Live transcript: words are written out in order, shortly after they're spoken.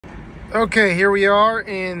Okay, here we are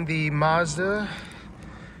in the Mazda.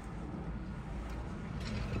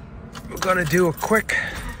 We're gonna do a quick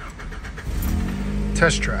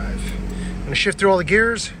test drive. I'm gonna shift through all the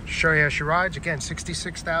gears, show you how she rides. Again,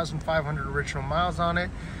 66,500 original miles on it.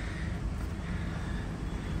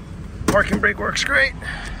 Parking brake works great.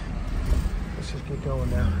 Let's just get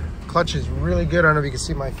going now. Clutch is really good. I don't know if you can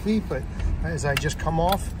see my feet, but as I just come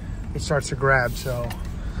off, it starts to grab, so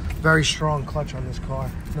very strong clutch on this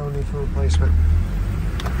car. No need for replacement.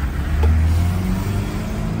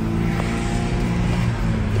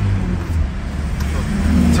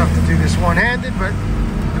 Tough to do this one-handed, but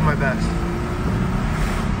do my best.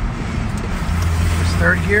 This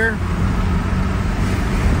third gear.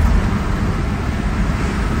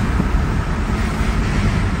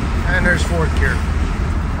 And there's fourth gear.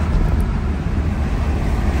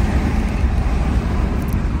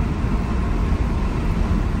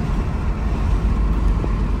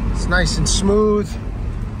 It's nice and smooth.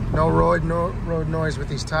 No road noise with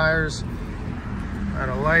these tires. Out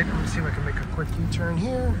of light. Let me see if I can make a quick U-turn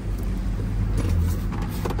here.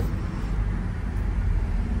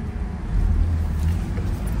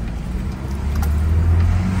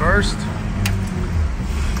 First.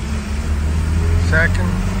 Second.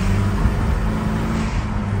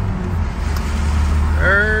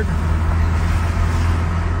 Third.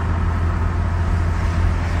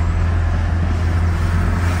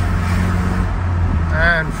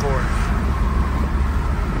 And fourth.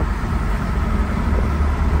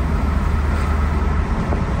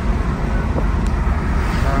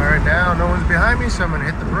 Alright, now no one's behind me, so I'm going to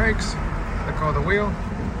hit the brakes. Let go of the wheel.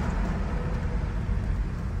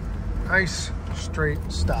 Nice, straight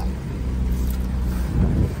stop.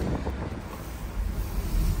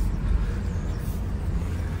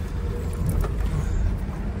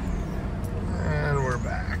 And we're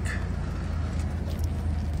back.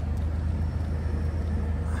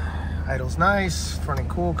 Idle's nice, running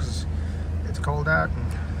cool because it's cold out and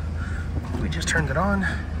we just turned it on.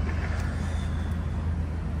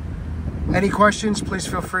 Any questions, please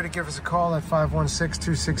feel free to give us a call at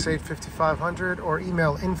 516-268-5500 or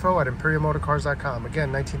email info@imperialmotorcars.com.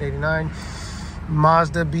 Again, 1989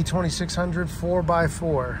 Mazda B2600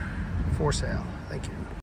 4x4 for sale.